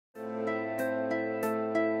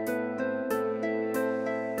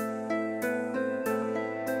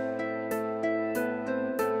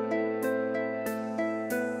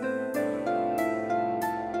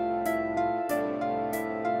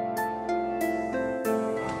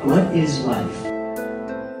What is life?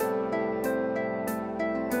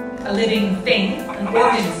 A living thing, an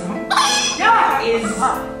organism, is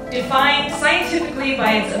defined scientifically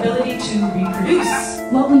by its ability to reproduce.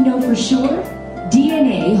 What we know for sure,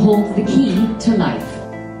 DNA holds the key to life.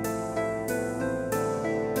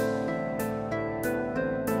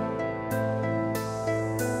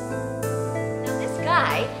 Now this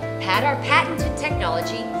guy had our patented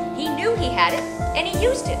technology, he knew he had it, and he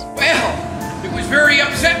used it. Well, it was very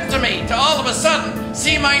upsetting to me to all of a sudden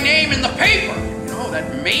see my name in the paper. You know,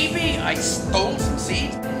 that maybe I stole some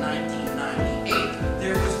seeds. In 1998,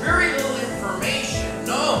 there was very little information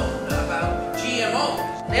known about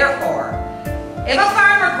GMOs. Therefore, if a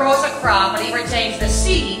farmer grows a crop and he retains the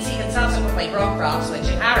seeds, he can subsequently grow crops which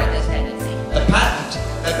inherit this tendency. The patent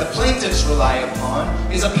that the plaintiffs rely upon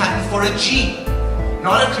is a patent for a gene,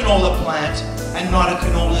 not a canola plant and not a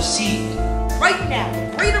canola seed. Right now,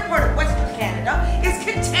 the greater part of Western Canada is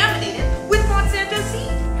contaminated with Monsanto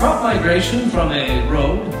seed. Crop migration from a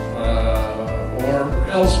road or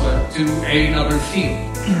elsewhere to another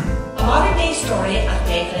field. A modern-day story of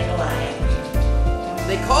David and Goliath.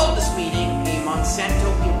 They called this meeting a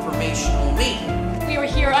Monsanto informational meeting. We were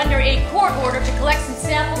here under a court order to collect some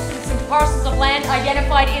samples from some parcels of land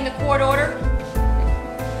identified in the court order.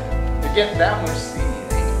 To get that much seed,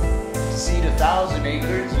 to seed 1,000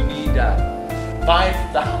 acres, you need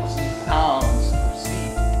 5,000 pounds of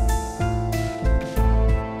seed.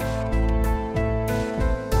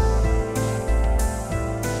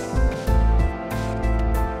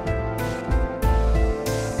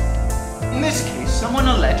 In this case, someone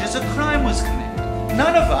alleges a crime was committed.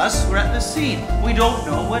 None of us were at the scene. We don't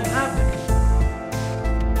know what happened.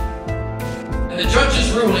 And the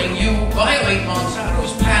judge's ruling, you violate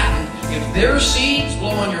Monsanto's patent if their seeds blow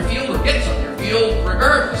on your field or gets on your field,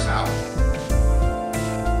 regardless how.